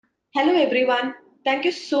Hello everyone. Thank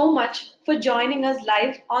you so much for joining us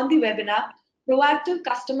live on the webinar Proactive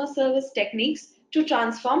Customer Service Techniques to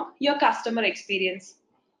Transform Your Customer Experience.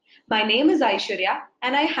 My name is Aishwarya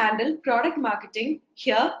and I handle product marketing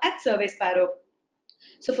here at Service Sparrow.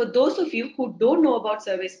 So for those of you who don't know about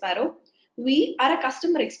Service Sparrow, we are a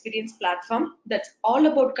customer experience platform that's all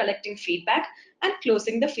about collecting feedback and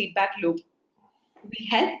closing the feedback loop. We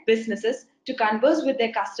help businesses to converse with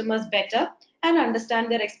their customers better and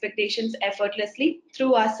understand their expectations effortlessly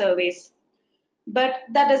through our surveys. But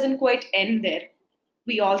that doesn't quite end there.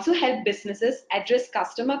 We also help businesses address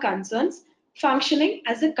customer concerns, functioning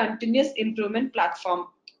as a continuous improvement platform.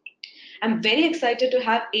 I'm very excited to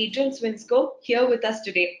have Adrian Swinsko here with us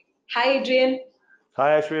today. Hi, Adrian.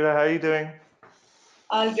 Hi Ashwita, how are you doing?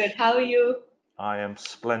 All good. How are you? I am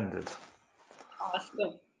splendid.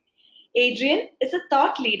 Awesome. Adrian is a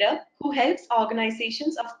thought leader who helps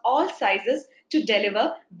organizations of all sizes to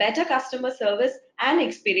deliver better customer service and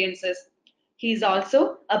experiences. He is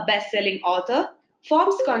also a best selling author,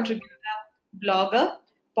 Forbes contributor, blogger,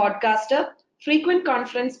 podcaster, frequent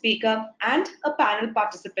conference speaker, and a panel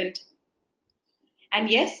participant. And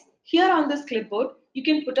yes, here on this clipboard, you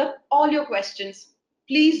can put up all your questions.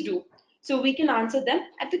 Please do, so we can answer them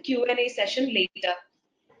at the Q&A session later.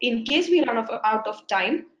 In case we run out of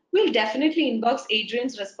time, we'll definitely inbox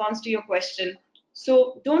Adrian's response to your question.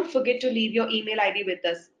 So don't forget to leave your email ID with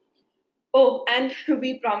us. Oh, and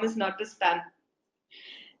we promise not to spam.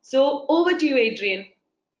 So over to you, Adrian.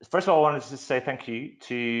 First of all, I wanted to say thank you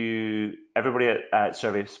to everybody at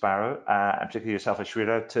Service Sparrow, and particularly yourself,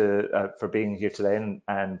 Ashwita, for being here today,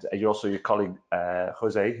 and you're also your colleague,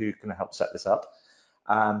 Jose, who can help set this up.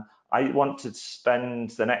 I want to spend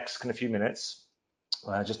the next kind of few minutes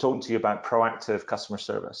just talking to you about proactive customer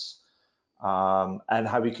service and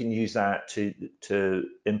how we can use that to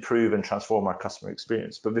improve and transform our customer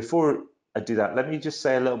experience. But before I do that, let me just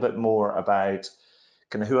say a little bit more about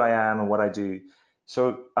kind of who I am and what I do.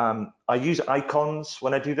 So I use icons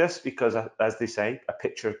when I do this because, as they say, a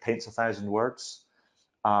picture paints 1,000 words.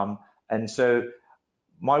 And so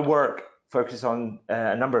my work focuses on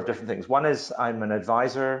a number of different things. One is I'm an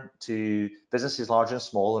advisor to businesses large and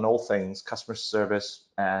small in all things customer service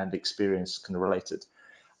and experience kind of related.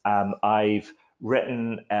 I've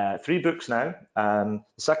written 3 books now. The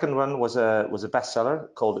second one was a bestseller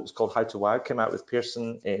it was called How to Wow. It came out with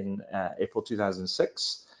Pearson in April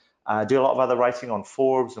 2006. I do a lot of other writing on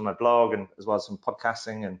Forbes and my blog, and as well as some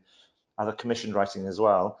podcasting and other commissioned writing as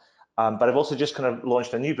well. But I've also just kind of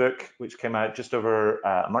launched a new book, which came out just over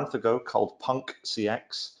a month ago, called Punk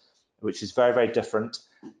CX, which is very, very different.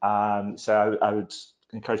 So I would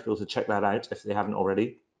encourage people to check that out if they haven't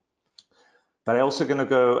already. But I'm also going to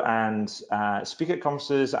go and speak at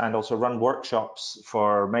conferences and also run workshops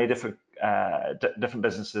for many different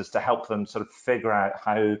businesses to help them sort of figure out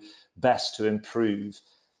how best to improve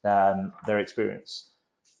their experience.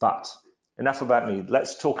 But enough about me.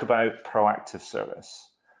 Let's talk about proactive service.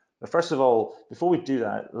 But first of all, before we do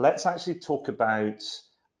that, let's actually talk about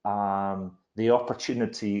the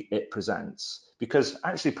opportunity it presents. Because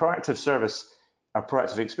actually proactive service, our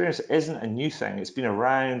proactive experience isn't a new thing. It's been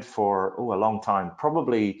around for a long time.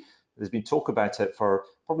 Probably there's been talk about it for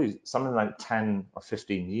probably something like 10 or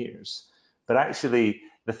 15 years. But actually,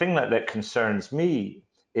 the thing that concerns me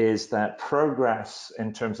is that progress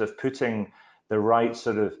in terms of putting the right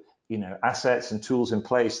sort of assets and tools in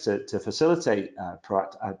place to facilitate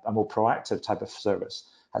a more proactive type of service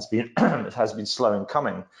has been slow in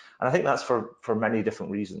coming. And I think that's for many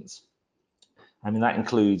different reasons. I mean, that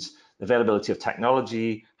includes the availability of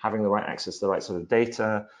technology, having the right access to the right sort of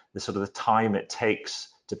data, the time it takes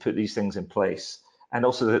to put these things in place, and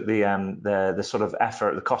also the sort of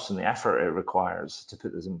effort, the cost and the effort it requires to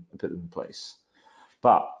put them in place.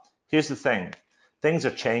 But here's the thing, things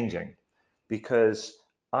are changing because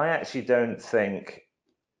I actually don't think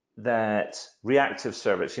that reactive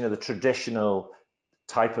service, the traditional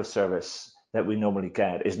type of service that we normally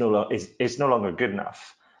get is no longer good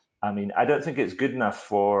enough. I mean, I don't think it's good enough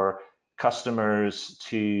for customers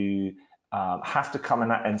to have to come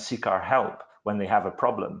in and seek our help when they have a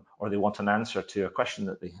problem or they want an answer to a question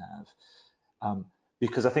that they have.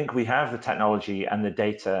 Because I think we have the technology and the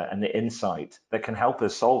data and the insight that can help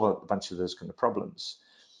us solve a bunch of those kind of problems.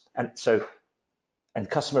 And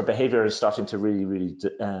customer behavior is starting to really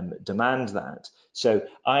demand that. So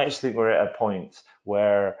I actually think we're at a point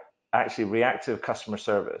where actually reactive customer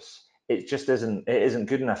service, it isn't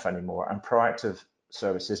good enough anymore, and proactive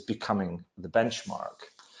service is becoming the benchmark.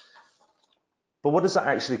 But what does that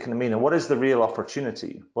actually kind of mean, and what is the real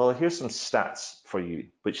opportunity? Well, here's some stats for you,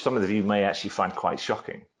 which some of you may actually find quite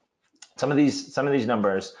shocking. Some of these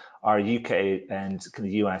numbers are UK and kind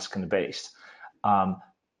of US kind of based,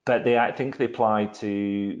 but I think they apply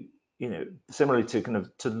to, similarly to kind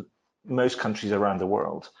of to most countries around the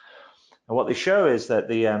world. And what they show is that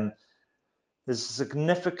there's a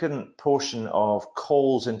significant portion of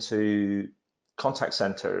calls into contact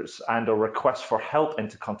centers and or requests for help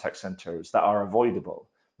into contact centers that are avoidable.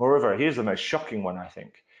 Moreover, here's the most shocking one, I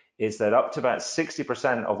think, is that up to about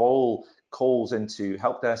 60% of all calls into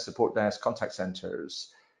help desk, support desk, contact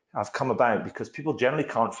centers have come about because people generally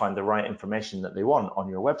can't find the right information that they want on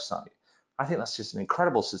your website. I think that's just an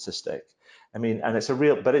incredible statistic. I mean, and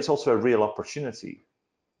but it's also a real opportunity.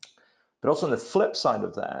 But also on the flip side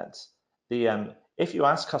of that, if you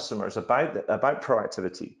ask customers about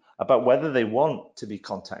proactivity, about whether they want to be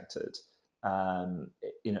contacted,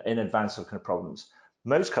 in advance of kind of problems,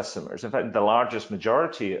 most customers, in fact, the largest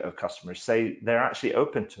majority of customers say they're actually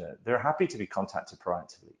open to it. They're happy to be contacted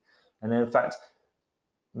proactively. And in fact,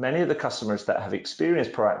 many of the customers that have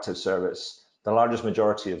experienced proactive service, the largest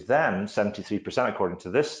majority of them, 73% according to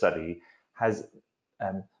this study, has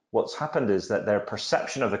what's happened is that their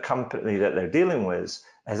perception of the company that they're dealing with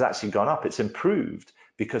has actually gone up. It's improved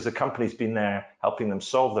because the company's been there helping them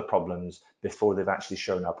solve the problems before they've actually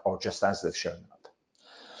shown up or just as they've shown up.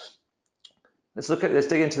 Let's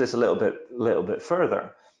dig into this a little bit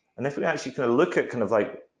further. And if we actually kind of look at kind of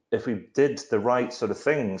like, if we did the right sort of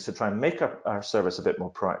things to try and make our service a bit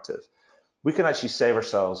more proactive, we can actually save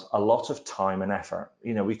ourselves a lot of time and effort.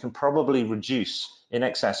 We can probably reduce in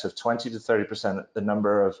excess of 20 to 30% the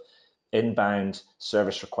number of inbound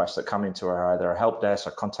service requests that come into either our help desk,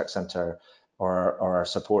 our contact center, or our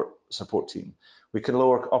support team. We can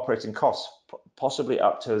lower operating costs, possibly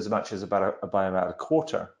up to as much as by about a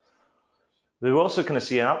quarter. We're also going to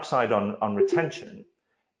see an upside on retention,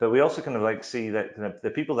 but we also kind of like see that kind of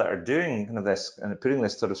the people that are doing kind of this and putting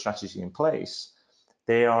this sort of strategy in place,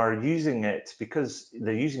 they are using it because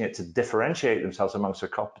they're using it to differentiate themselves amongst their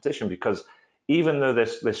competition, because even though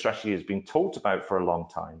this strategy has been talked about for a long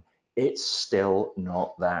time, it's still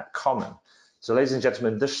not that common. So ladies and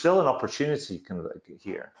gentlemen, there's still an opportunity kind of like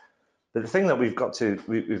here. But the thing that we've got to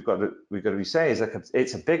say is that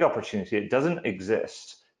it's a big opportunity. It doesn't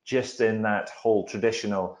exist just in that whole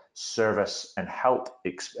traditional service and help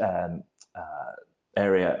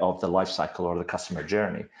area of the life cycle or the customer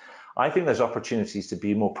journey. I think there's opportunities to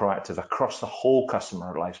be more proactive across the whole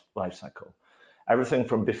customer life cycle. Everything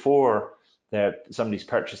from before somebody's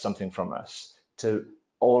purchased something from us to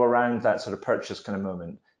all around that sort of purchase kind of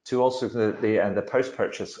moment, to also the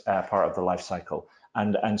post-purchase part of the life cycle,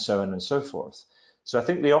 and so on and so forth. So I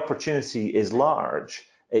think the opportunity is large.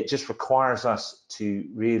 It just requires us to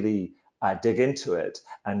really dig into it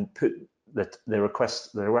and put the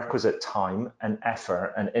requisite time and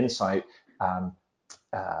effort and insight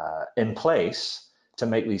in place to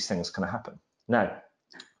make these things kind of happen. Now,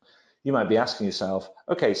 you might be asking yourself,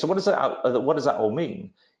 okay, so what does that all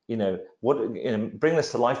mean? Bring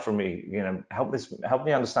this to life for me. Help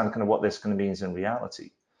me understand kind of what this kind of means in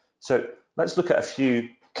reality. So let's look at a few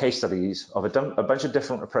case studies of a bunch of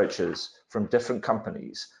different approaches from different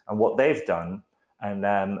companies and what they've done, and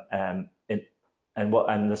the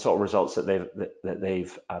sort of results that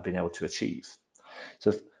they've been able to achieve.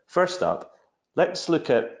 So first up, let's look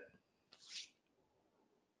at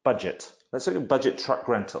budget. Let's look at budget truck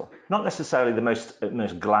rental. Not necessarily the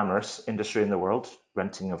most glamorous industry in the world,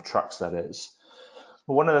 renting of trucks, that is.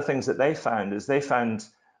 But one of the things that they found, as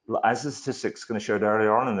the statistics kind of showed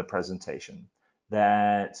earlier on in the presentation,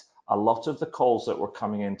 that a lot of the calls that were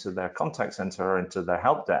coming into their contact center or into their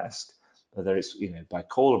help desk, whether it's by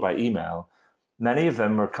call or by email, many of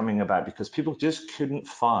them were coming about because people just couldn't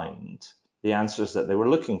find the answers that they were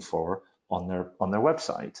looking for on their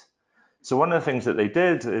website. So one of the things that they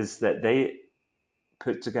did is that they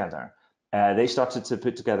started to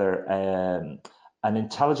put together an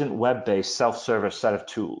intelligent web-based self-service set of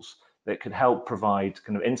tools that could help provide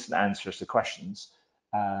kind of instant answers to questions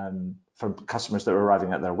from customers that were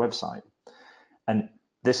arriving at their website. And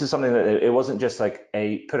this is something that it wasn't just like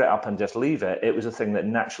put it up and just leave it. It was a thing that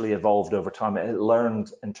naturally evolved over time. It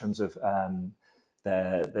learned in terms of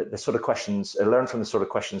the sort of questions. It learned from the sort of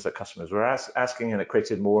questions that customers were asking, and it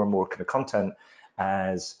created more and more kind of content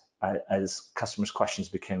as customers' questions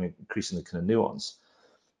became increasingly kind of nuanced.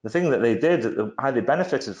 The thing that they did, how they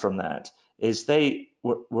benefited from that, is they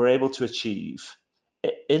were able to achieve,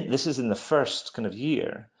 this is in the first kind of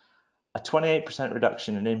year, a 28%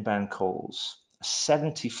 reduction in inbound calls, a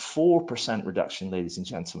 74% reduction, ladies and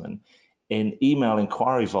gentlemen, in email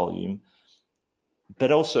inquiry volume,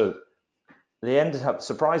 but also they ended up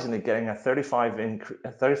surprisingly getting a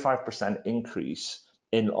 35% increase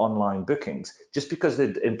in online bookings, just because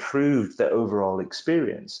they'd improved the overall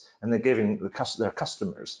experience and they're giving their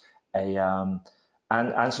customers and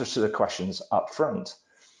answers to the questions up front.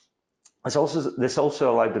 This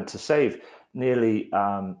also allowed them to save nearly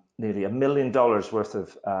 $1 million worth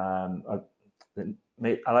of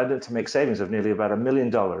allowed them to make savings of nearly about $1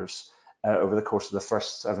 million over the course of the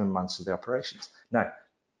first 7 months of the operations. Now,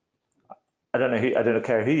 I don't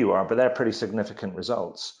care who you are, but they're pretty significant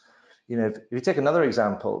results. If you take another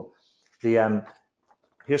example,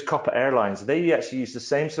 here's Copa Airlines. They actually use the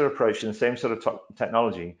same sort of approach and the same sort of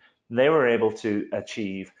technology. They were able to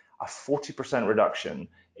achieve a 40% reduction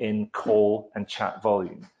in call and chat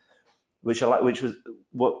volume, which was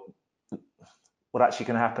what actually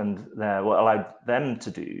can happen there. What allowed them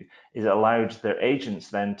to do is it allowed their agents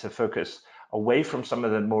then to focus away from some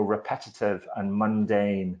of the more repetitive and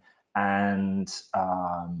mundane and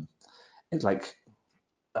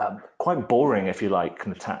quite boring, if you like,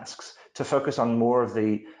 kind of tasks, to focus on more of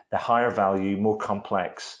the higher value, more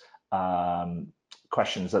complex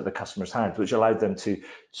questions that the customers had, which allowed them to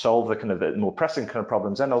solve the kind of the more pressing kind of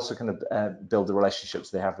problems and also kind of build the relationships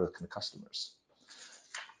they have with kind of customers.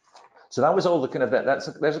 So that was all the kind of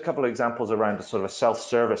there's a couple of examples around a sort of a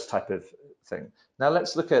self-service type of thing. Now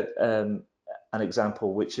let's look at an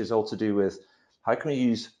example which is all to do with how can we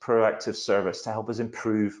use proactive service to help us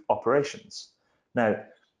improve operations. Now,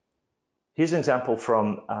 here's an example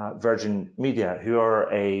from Virgin Media, who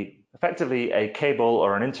are effectively a cable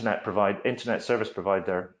or an internet service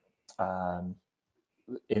provider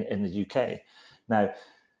in the UK. Now,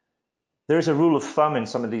 there's a rule of thumb in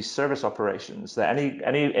some of these service operations that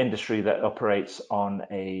any industry that operates on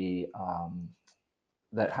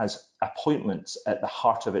that has appointments at the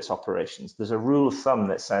heart of its operations, there's a rule of thumb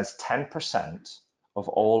that says 10% of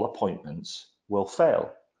all appointments will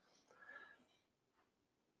fail.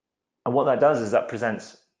 And what that does is that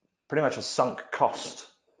presents pretty much a sunk cost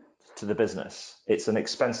to the business. It's an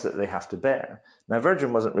expense that they have to bear. Now,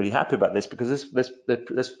 Virgin wasn't really happy about this because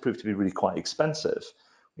this proved to be really quite expensive.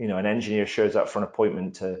 An engineer shows up for an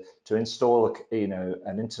appointment to install,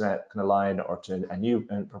 an internet kind of line or to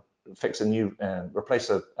replace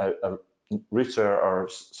a router or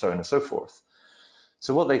so on and so forth.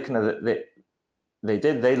 So what they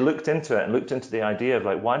looked into it and looked into the idea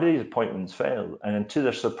of why do these appointments fail? And to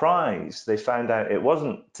their surprise, they found out it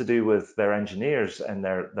wasn't to do with their engineers and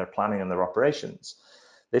their planning and their operations.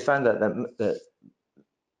 They found that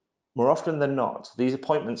more often than not, these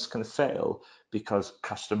appointments can fail because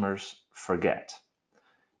customers forget.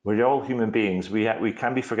 We're all human beings. We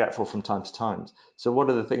can be forgetful from time to time. So one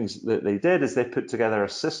of the things that they did is they put together a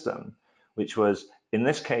system, which was, in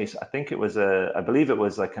this case, I believe it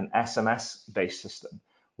was like an SMS-based system.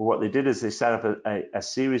 Well, what they did is they set up a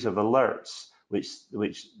series of alerts, which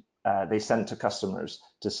they sent to customers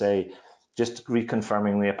to say, just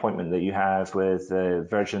reconfirming the appointment that you have with the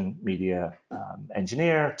Virgin Media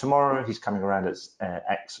engineer tomorrow. He's coming around at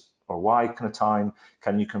X or Y kind of time.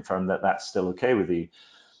 Can you confirm that that's still okay with you?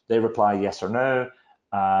 They reply yes or no.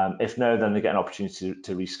 If no, then they get an opportunity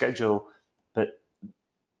to reschedule.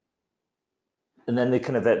 And then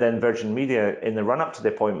then Virgin Media, in the run up to the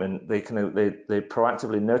appointment, they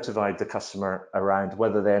proactively notified the customer around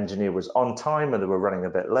whether the engineer was on time or they were running a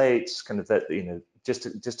bit late,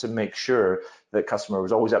 just to make sure that customer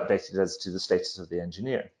was always updated as to the status of the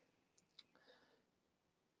engineer.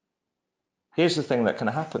 Here's the thing that kind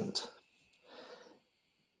of happened.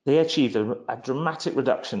 They achieved a dramatic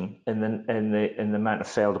reduction in the amount of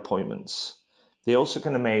failed appointments. They also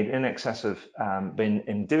kind of made in excess of,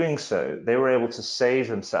 in doing so, they were able to save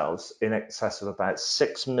themselves in excess of about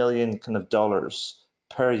 $6 million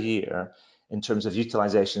per year in terms of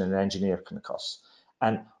utilization and engineer kind of costs.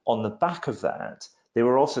 And on the back of that, they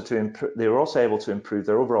were also able to improve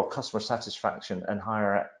their overall customer satisfaction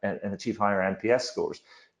and achieve higher NPS scores,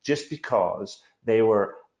 just because they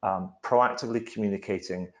were proactively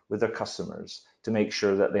communicating with their customers to make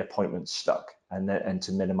sure that the appointment stuck and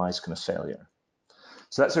to minimize kind of failure.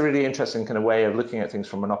 So that's a really interesting kind of way of looking at things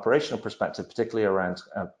from an operational perspective, particularly around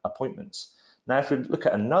appointments. Now, if we look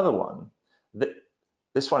at another one,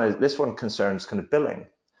 this one concerns kind of billing.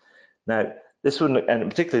 Now, this one, and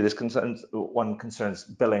particularly this concerns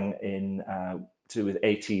billing to do with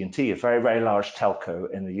AT&T, a very, very large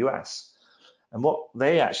telco in the US. And what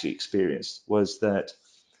they actually experienced was that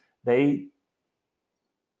they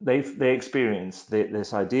experienced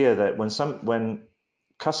this idea that when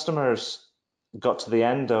customers got to the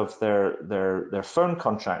end of their phone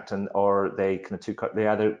contract or they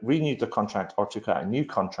either renewed the contract or took out a new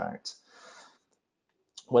contract,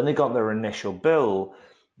 when they got their initial bill,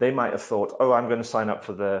 they might have thought, oh, I'm going to sign up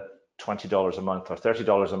for the $20 a month or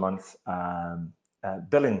 $30 a month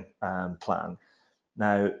billing plan.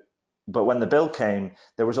 Now, but when the bill came,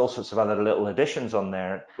 there was all sorts of other little additions on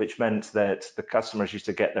there, which meant that the customers used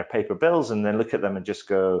to get their paper bills and then look at them and just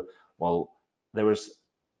go, well, there was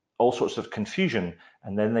all sorts of confusion.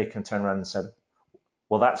 And then they can turn around and say,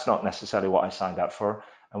 well, that's not necessarily what I signed up for.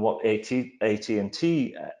 And what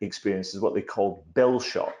AT&T experienced is what they call bill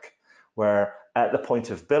shock, where at the point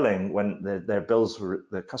of billing, when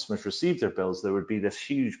the customers received their bills, there would be this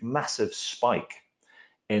huge, massive spike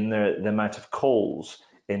in the amount of calls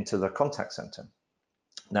into the contact center.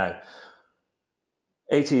 Now,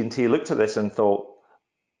 AT&T looked at this and thought,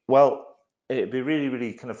 well, it'd be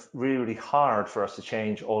really hard for us to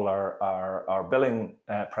change all our billing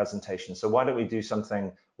presentations. So why don't we do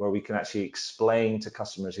something where we can actually explain to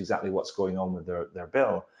customers exactly what's going on with their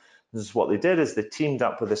bill? This is what they did, is they teamed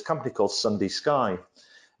up with this company called Sunday Sky. And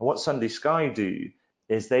what Sunday Sky do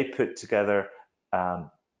is they put together,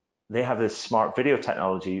 they have this smart video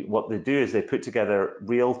technology. What they do is they put together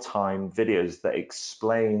real-time videos that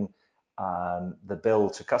explain the bill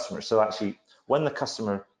to customers. So actually, when the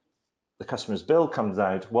customer's bill comes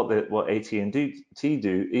out, what AT&T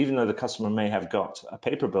do, even though the customer may have got a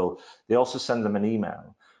paper bill, they also send them an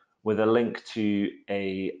email with a link to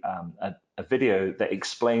a video that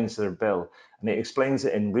explains their bill, and it explains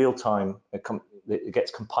it in real time. It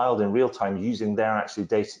gets compiled in real time using their actual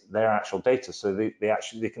data. So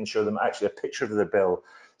they can show them actually a picture of their bill,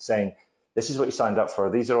 saying, this is what you signed up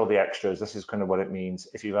for. These are all the extras. This is kind of what it means.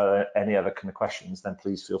 If you've got any other kind of questions, then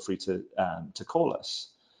please feel free to call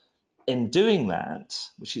us. In doing that,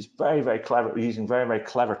 which is very clever, using very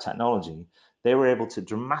clever technology, they were able to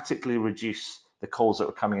dramatically reduce the calls that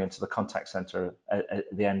were coming into the contact center at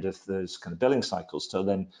the end of those kind of billing cycles, to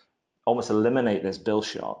then almost eliminate this bill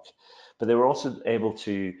shock. But they were also able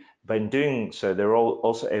to, by doing so, they were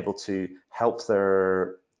also able to help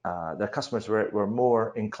their customers were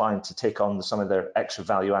more inclined to take on some of their extra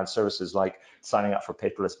value-add services, like signing up for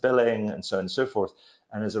paperless billing and so on and so forth.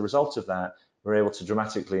 And as a result of that, we're able to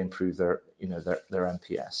dramatically improve their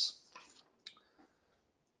NPS.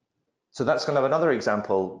 So that's kind of another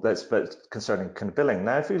example that's concerning kind of billing.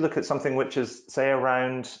 Now, if we look at something which is, say,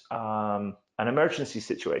 around an emergency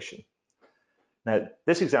situation. Now,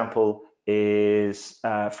 this example is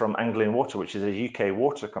from Anglian Water, which is a UK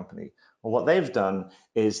water company. Well, what they've done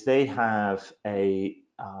is they have a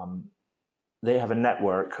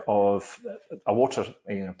network of a water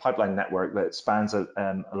pipeline network that spans a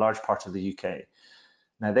large part of the UK.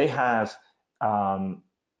 Now they have 80%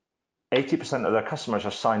 of their customers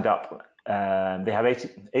are signed up. They have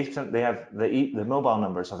 80%. They have the mobile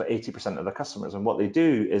numbers of 80% of the customers. And what they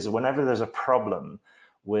do is, whenever there's a problem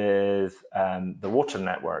with the water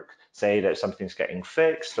network, say that something's getting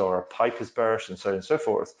fixed or a pipe has burst and so on and so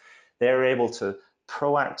forth, they're able to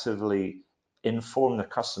proactively inform the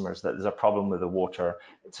customers that there's a problem with the water,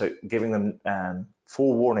 so giving them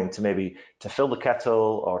forewarning to maybe to fill the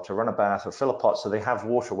kettle or to run a bath or fill a pot, so they have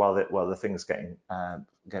water while the thing's getting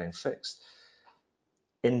fixed.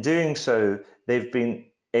 In doing so,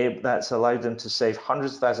 that's allowed them to save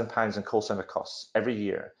hundreds of £1,000s in call center costs every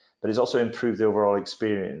year, but it's also improved the overall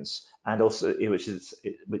experience, and also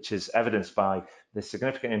which is evidenced by the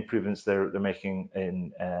significant improvements they're making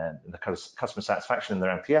in the customer satisfaction and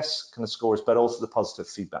their NPS kind of scores, but also the positive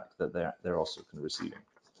feedback that they're also kind of receiving.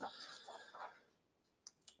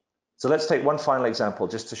 So let's take one final example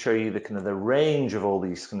just to show you the range of all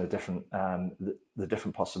these kind of different the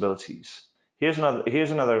different possibilities. Here's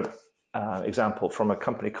another example from a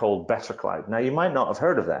company called BetterCloud. Now, you might not have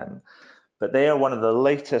heard of them, but they are one of the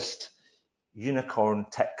latest unicorn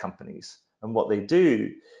tech companies. And what they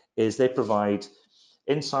do is they provide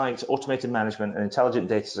insights, automated management, and intelligent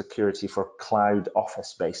data security for cloud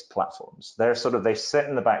office-based platforms. They sit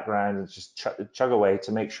in the background and just chug away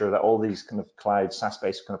to make sure that all these kind of cloud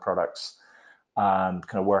SaaS-based kind of products kind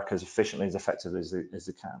of work as efficiently, as effectively as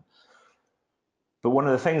they can. But one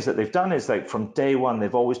of the things that they've done is, like, from day one,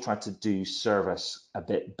 they've always tried to do service a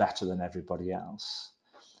bit better than everybody else.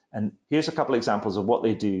 And here's a couple of examples of what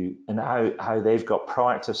they do and how they've got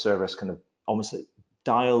proactive service kind of almost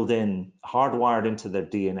dialed in, hardwired into their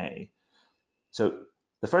DNA. So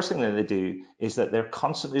the first thing that they do is that they're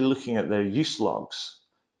constantly looking at their use logs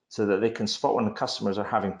so that they can spot when the customers are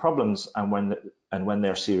having problems and when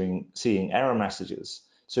they're seeing error messages.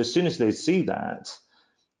 So as soon as they see that,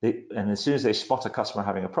 and as soon as they spot a customer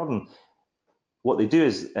having a problem, what they do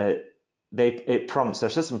is their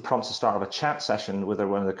system prompts the start of a chat session with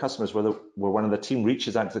one of the customers, where one of the team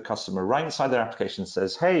reaches out to the customer right inside their application and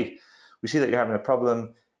says, hey, we see that you're having a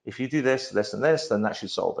problem. If you do this, this, and this, then that should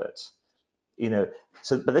solve it.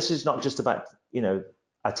 But this is not just about,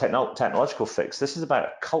 a technological fix. This is about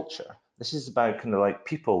a culture. This is about kind of like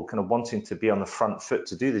people kind of wanting to be on the front foot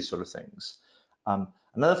to do these sort of things.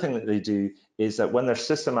 Another thing that they do is that when their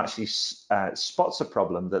system actually spots a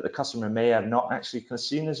problem that the customer may have not actually kind of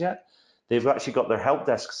seen as yet, they've actually got their help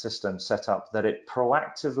desk system set up that it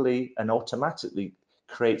proactively and automatically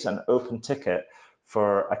creates an open ticket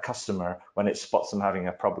for a customer when it spots them having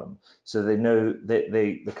a problem. So they know that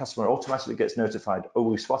the customer automatically gets notified, oh,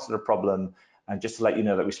 we spotted a problem, and just to let you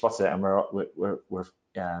know that we spotted it and we're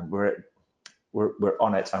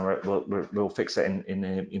on it, and we'll fix it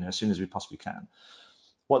in as soon as we possibly can.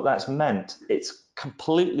 What that's meant, it's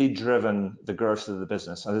completely driven the growth of the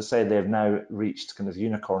business. As I say, they've now reached kind of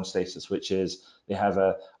unicorn status, which is they have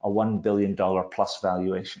a $1 billion plus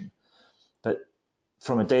valuation. But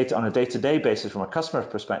on a day-to-day basis, from a customer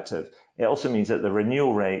perspective, it also means that the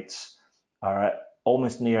renewal rates are at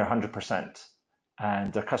almost near 100%,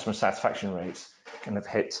 and their customer satisfaction rates kind of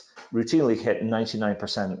routinely hit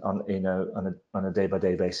 99% on a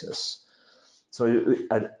day-by-day basis. So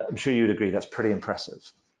I'm sure you'd agree that's pretty impressive.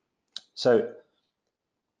 So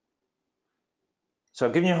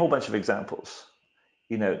I've given you a whole bunch of examples.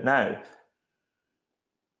 Now,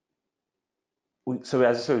 we've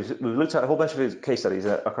looked at a whole bunch of case studies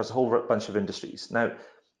across a whole bunch of industries. Now,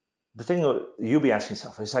 the thing that you'll be asking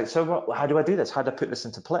yourself is like, so how do I do this? How do I put this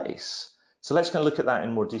into place? So let's kind of look at that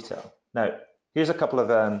in more detail. Now, here's a couple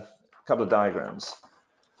of diagrams.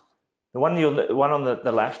 The one on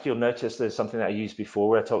the left, you'll notice there's something that I used before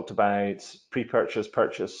where I talked about pre-purchase,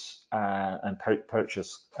 purchase, and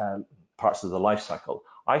purchase parts of the life cycle.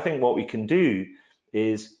 I think what we can do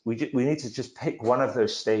is we need to just pick one of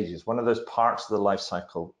those stages, one of those parts of the life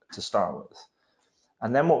cycle to start with.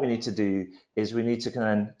 And then what we need to do is we need to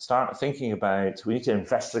kind of start thinking about, we need to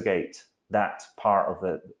investigate that part of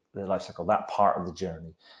the life cycle, that part of the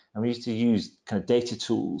journey. And we need to use kind of data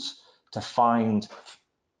tools to find,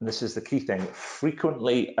 and this is the key thing,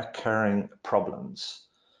 frequently occurring problems.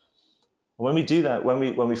 When we do that, when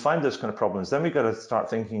we find those kind of problems, then we've got to start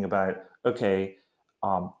thinking about, okay,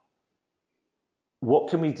 what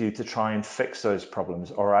can we do to try and fix those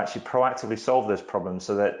problems, or actually proactively solve those problems,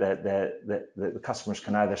 so that the customers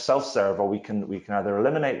can either self-serve, or we can either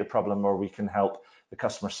eliminate the problem, or we can help the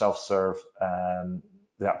customer self-serve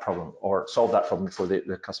that problem, or solve that problem before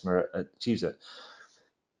the customer achieves it.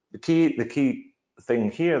 The key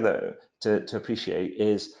thing here, though, to appreciate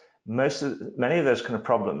is many of those kind of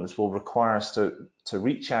problems will require us to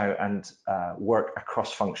reach out and work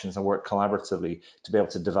across functions and work collaboratively to be able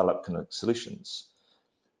to develop kind of solutions.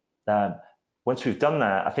 Once we've done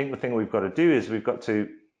that, I think the thing we've got to do is we've got to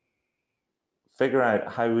figure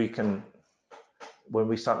out how we can, when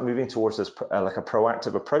we start moving towards this like a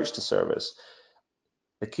proactive approach to service,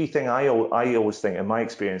 the key thing I always think in my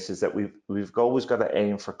experience is that we've always got to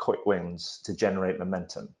aim for quick wins to generate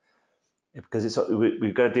momentum, because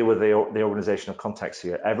we've got to deal with the organizational context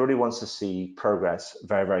here. Everybody wants to see progress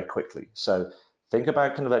very, very quickly. So think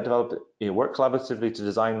about kind of like work collaboratively to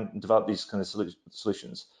design and develop these kind of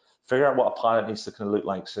solutions. Figure out what a pilot needs to kind of look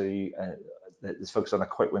like, so let's focus on a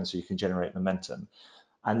quick win so you can generate momentum,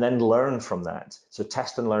 and then learn from that. So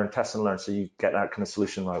test and learn, so you get that kind of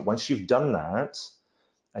solution right. Once you've done that,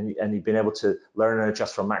 and you've been able to learn and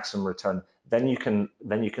adjust for maximum return, then you can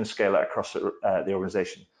scale it across the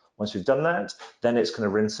organization. Once we've done that, then it's kind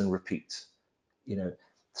of rinse and repeat.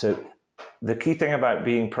 So the key thing about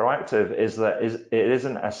being proactive is that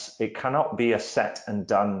it cannot be a set and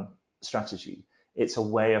done strategy. It's a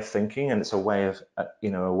way of thinking, and it's a way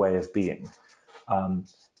of being,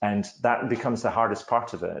 and that becomes the hardest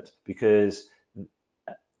part of it, because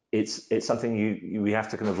it's something we have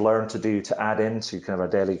to kind of learn to do, to add into kind of our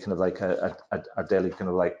daily kind of like our daily kind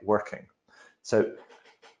of like working. So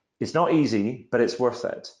it's not easy, but it's worth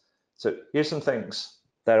it. So here's some things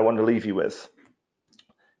that I want to leave you with,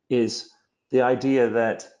 is the idea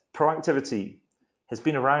that proactivity has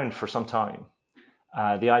been around for some time.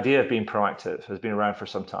 The idea of being proactive has been around for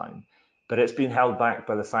some time, but it's been held back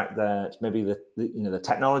by the fact that maybe the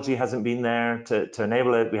technology hasn't been there to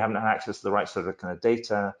enable it. We haven't had access to the right sort of kind of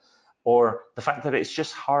data, or the fact that it's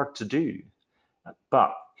just hard to do.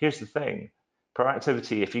 But here's the thing: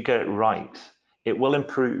 proactivity, if you get it right, it will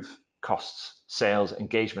improve costs, sales,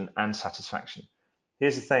 engagement, and satisfaction.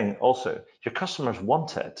 Here's the thing also: your customers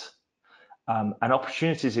want it, and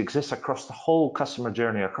opportunities exist across the whole customer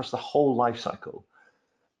journey, across the whole life cycle.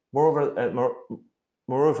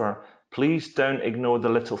 Moreover, please don't ignore the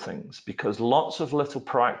little things, because lots of little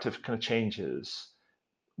proactive kind of changes,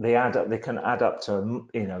 they add up. They can add up to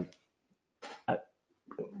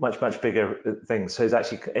much bigger things. So it's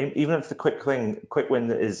actually, even if the quick win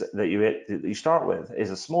that you start with is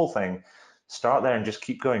a small thing, start there and just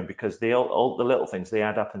keep going, because all the little things, they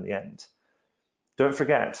add up in the end. Don't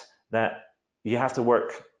forget that you have to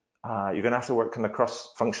work. You're going to have to work kind of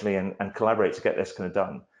cross-functionally and collaborate to get this kind of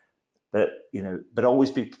done. But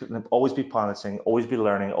always be piloting, always be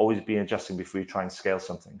learning, always be adjusting before you try and scale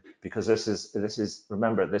something. Because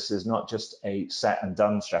remember, this is not just a set and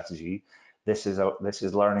done strategy. This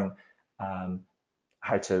is learning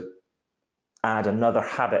how to add another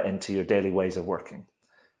habit into your daily ways of working.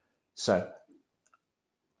 So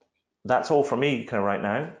that's all from me kind of right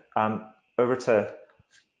now. Over to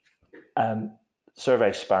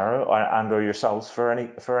Survey Sparrow and/or yourselves for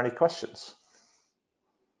any questions.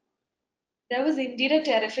 That was indeed a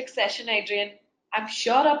terrific session, Adrian. I'm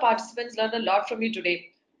sure our participants learned a lot from you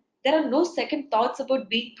today. There are no second thoughts about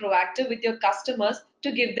being proactive with your customers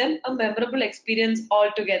to give them a memorable experience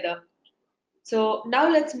altogether. So now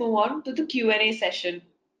let's move on to the Q&A session.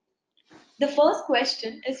 The first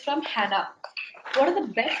question is from Hannah. What are the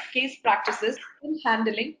best case practices in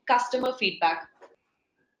handling customer feedback?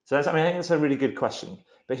 So I think that's a really good question.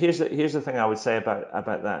 But here's the thing I would say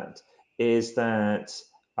about that is that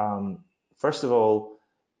first of all,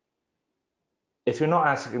 if you're not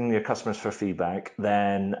asking your customers for feedback,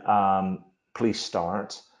 then please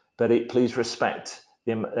start. But please respect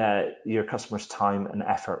your customers' time and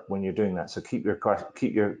effort when you're doing that. So keep your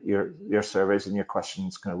surveys and your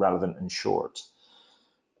questions kind of relevant and short.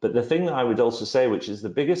 But the thing that I would also say, which is the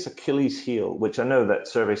biggest Achilles heel, which I know that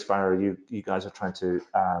Survey Sparrow you guys are trying to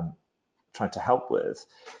help with,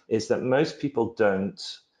 is that most people don't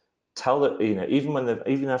tell that,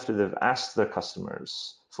 even after they've asked their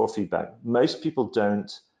customers for feedback, most people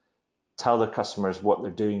don't tell their customers what they're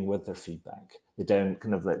doing with their feedback. They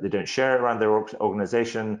don't share it around their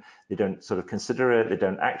organization. They don't sort of consider it. They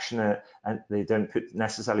don't action it, and they don't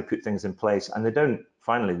necessarily put things in place. And they don't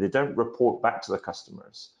report back to the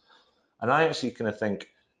customers. And I actually kind of think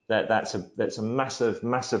that that's a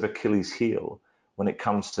massive Achilles heel when it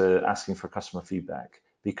comes to asking for customer feedback.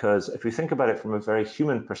 Because if you think about it from a very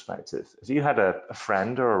human perspective, if you had a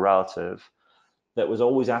friend or a relative that was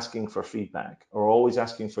always asking for feedback or always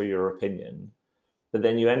asking for your opinion, but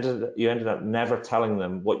then you ended up never telling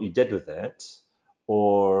them what you did with it,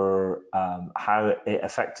 or how it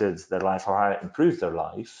affected their life or how it improved their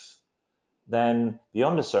life, then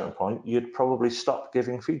beyond a certain point, you'd probably stop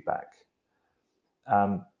giving feedback.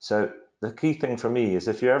 So the key thing for me is,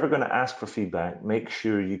 if you're ever going to ask for feedback, make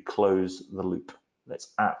sure you close the loop.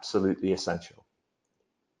 That's absolutely essential.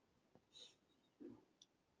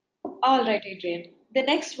 All right, Adrian. The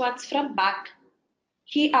next one's from Mac.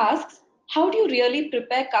 He asks, how do you really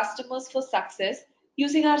prepare customers for success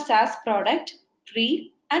using our SaaS product,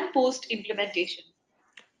 pre and post implementation?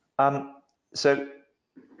 So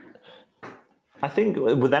I think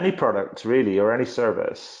with any product really, or any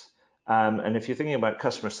service, and if you're thinking about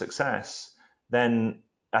customer success, then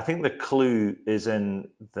I think the clue is in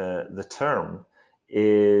the term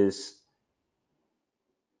is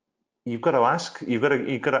you've got to ask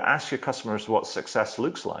your customers what success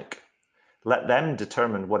looks like. Let them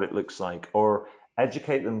determine what it looks like, or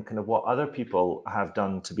educate them kind of what other people have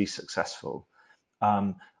done to be successful.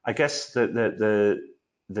 I guess the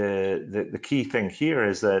key thing here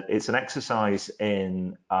is that it's an exercise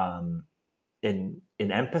in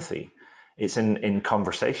empathy. It's in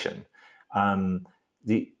conversation.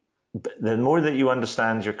 The more that you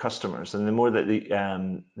understand your customers, and the more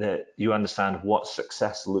that you understand what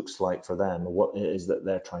success looks like for them, or what it is that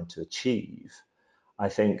they're trying to achieve, I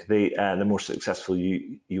think the more successful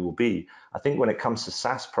you will be. I think when it comes to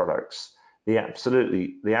SaaS products, the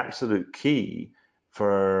absolute key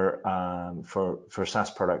for SaaS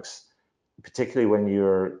products, particularly when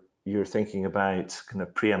you're thinking about kind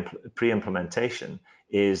of pre-implementation,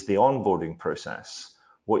 is the onboarding process.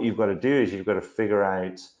 What you've got to do is you've got to figure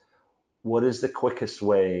out what is the quickest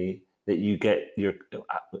way that you get your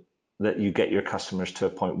customers to a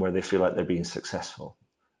point where they feel like they're being successful.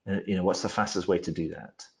 What's the fastest way to do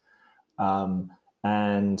that?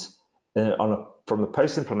 And from the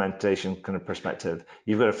post-implementation kind of perspective,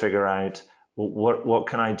 you've got to figure out, well, what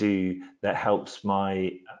can I do that helps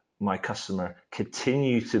my customer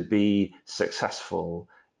continue to be successful,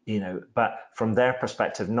 but from their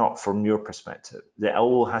perspective, not from your perspective. It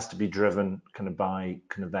all has to be driven kind of by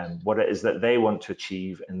kind of them, what it is that they want to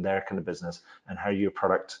achieve in their kind of business, and how your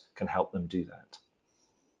product can help them do that.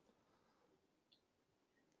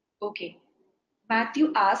 Okay.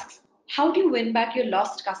 Matthew asks, how do you win back your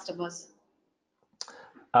lost customers?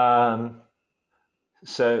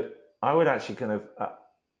 So I would actually kind of,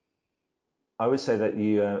 I would say that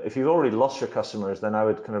if you've already lost your customers, then I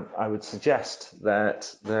would suggest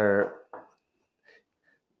that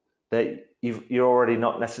you're already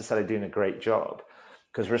not necessarily doing a great job,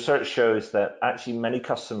 because research shows that actually many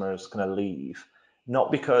customers kind of leave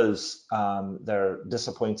not because they're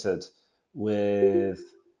disappointed with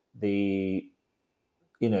the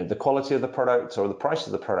the quality of the product or the price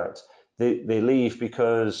of the product. They leave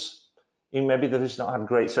because maybe they've just not had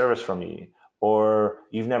great service from you, or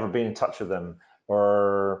you've never been in touch with them,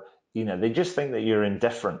 or they just think that you're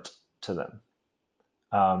indifferent to them.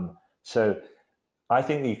 So I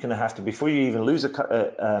think you're going to have to, before you even lose a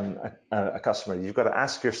customer, you've got to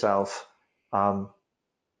ask yourself, when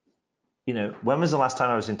was the last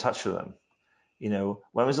time I was in touch with them?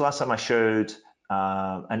 When was the last time I showed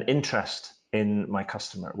an interest in my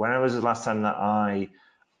customer? When was the last time that I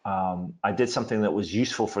did something that was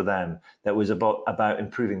useful for them, that was about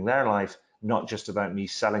improving their life, not just about me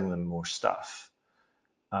selling them more stuff?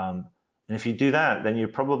 And if you do that, then you're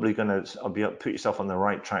probably going to put yourself on the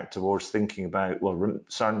right track towards thinking about,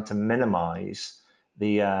 starting to minimize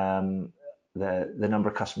the number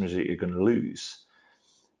of customers that you're going to lose.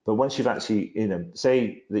 But once you've actually,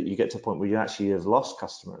 say that you get to a point where you actually have lost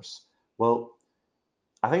customers, well,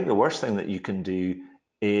 I think the worst thing that you can do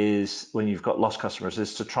is, when you've got lost customers,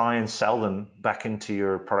 is to try and sell them back into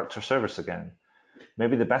your product or service again.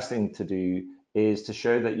 Maybe the best thing to do is to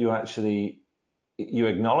show that you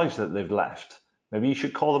acknowledge that they've left. Maybe you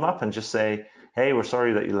should call them up and just say, hey, we're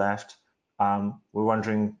sorry that you left. We're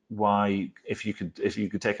wondering why, if you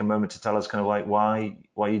could take a moment to tell us kind of like why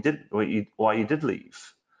you did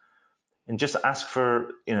leave. And just ask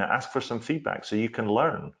for some feedback so you can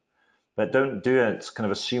learn. But don't do it kind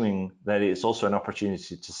of assuming that it's also an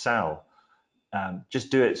opportunity to sell.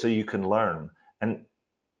 Just do it so you can learn. And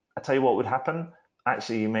I tell you what would happen.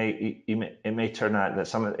 Actually, it may turn out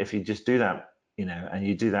that if you just do that, and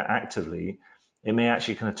you do that actively, it may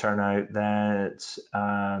actually kind of turn out that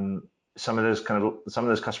some of those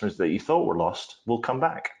customers that you thought were lost will come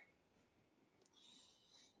back.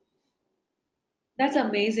 That's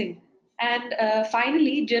amazing. And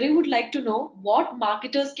finally, Jerry would like to know what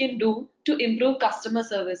marketers can do to improve customer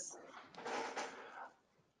service.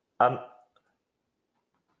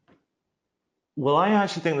 Well, I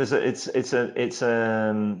actually think it's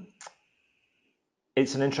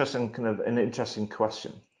an interesting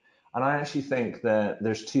question, and I actually think that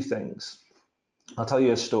there's two things. I'll tell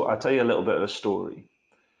you a story. I'll tell you a little bit of a story.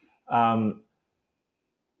 I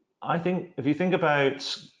think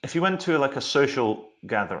if you went to like a social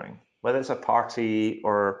gathering, whether it's a party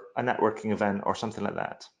or a networking event or something like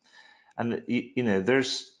that, and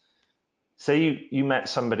say you met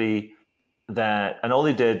somebody and all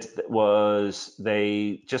they did was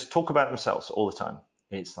they just talk about themselves all the time.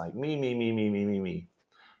 It's like me, me, me, me, me, me, me.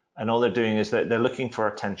 And all they're doing is that they're looking for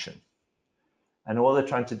attention. And all they're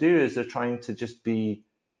trying to do is they're trying to just be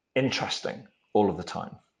interesting all of the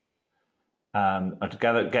time, or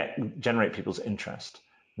to generate people's interest.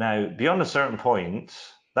 Now, beyond a certain point,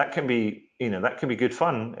 that can be good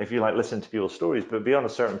fun if you like listening to people's stories. But beyond a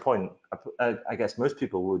certain point, I guess most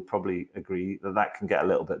people would probably agree that can get a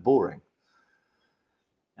little bit boring.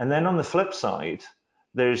 And then on the flip side,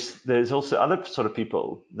 there's also other sort of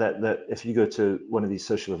people that if you go to one of these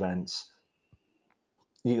social events,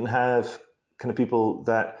 you can have kind of people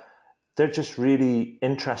that they're just really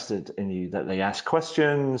interested in you, that they ask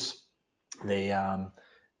questions, they're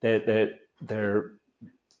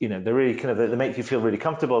really kind of, they make you feel really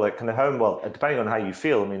comfortable, like kind of home. Well, depending on how you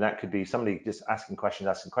feel, I mean, that could be somebody just asking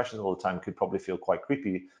questions all the time could probably feel quite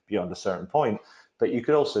creepy beyond a certain point. But you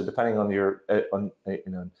could also, depending on your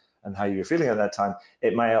and how you're feeling at that time,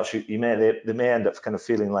 it may actually they may end up kind of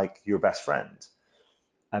feeling like your best friend.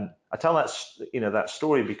 And I tell that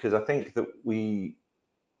story because I think that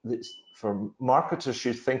for marketers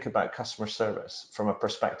should think about customer service from a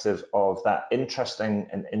perspective of that interesting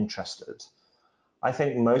and interested. I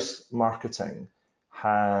think most marketing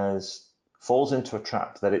falls into a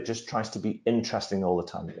trap that it just tries to be interesting all the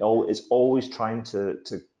time. It's always trying to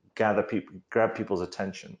grab people's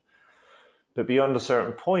attention. But beyond a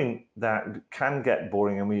certain point, that can get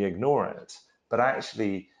boring and we ignore it. But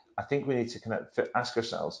actually, I think we need to kind of ask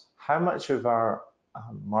ourselves, how much of our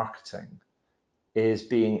marketing is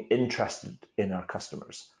being interested in our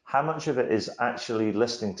customers? How much of it is actually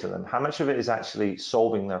listening to them? How much of it is actually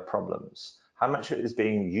solving their problems? How much of it is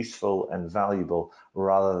being useful and valuable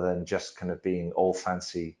rather than just kind of being all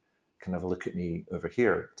fancy, kind of look at me over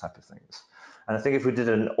here type of things? And I think if we did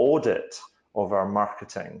an audit of our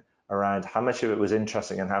marketing around how much of it was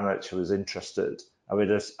interesting and how much was interested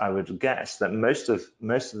I would guess that most of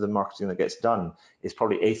the marketing that gets done is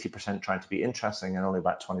probably 80% trying to be interesting and only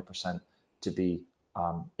about 20% to be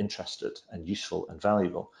interested and useful and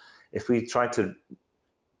valuable. If we try to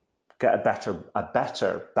get a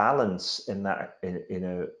better balance in that,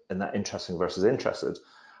 in that interesting versus interested,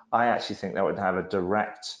 I actually think that would have a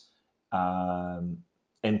direct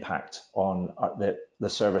impact on the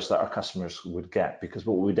service that our customers would get, because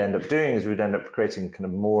what we'd end up doing is we'd end up creating kind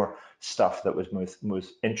of more stuff that was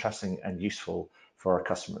most interesting and useful for our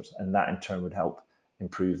customers, and that in turn would help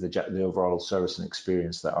improve the overall service and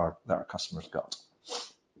experience that our customers got.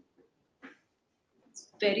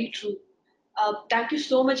 Very true. Thank you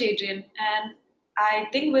so much, Adrian. And I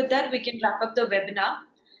think with that, we can wrap up the webinar.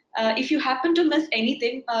 If you happen to miss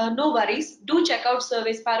anything, no worries. Do check out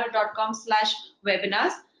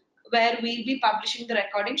surveysparrow.com/webinars, where we'll be publishing the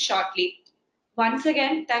recording shortly. Once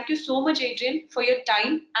again, thank you so much, Adrian, for your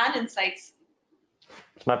time and insights.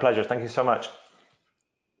 It's my pleasure. Thank you so much.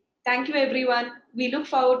 Thank you, everyone. We look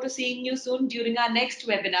forward to seeing you soon during our next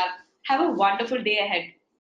webinar. Have a wonderful day ahead.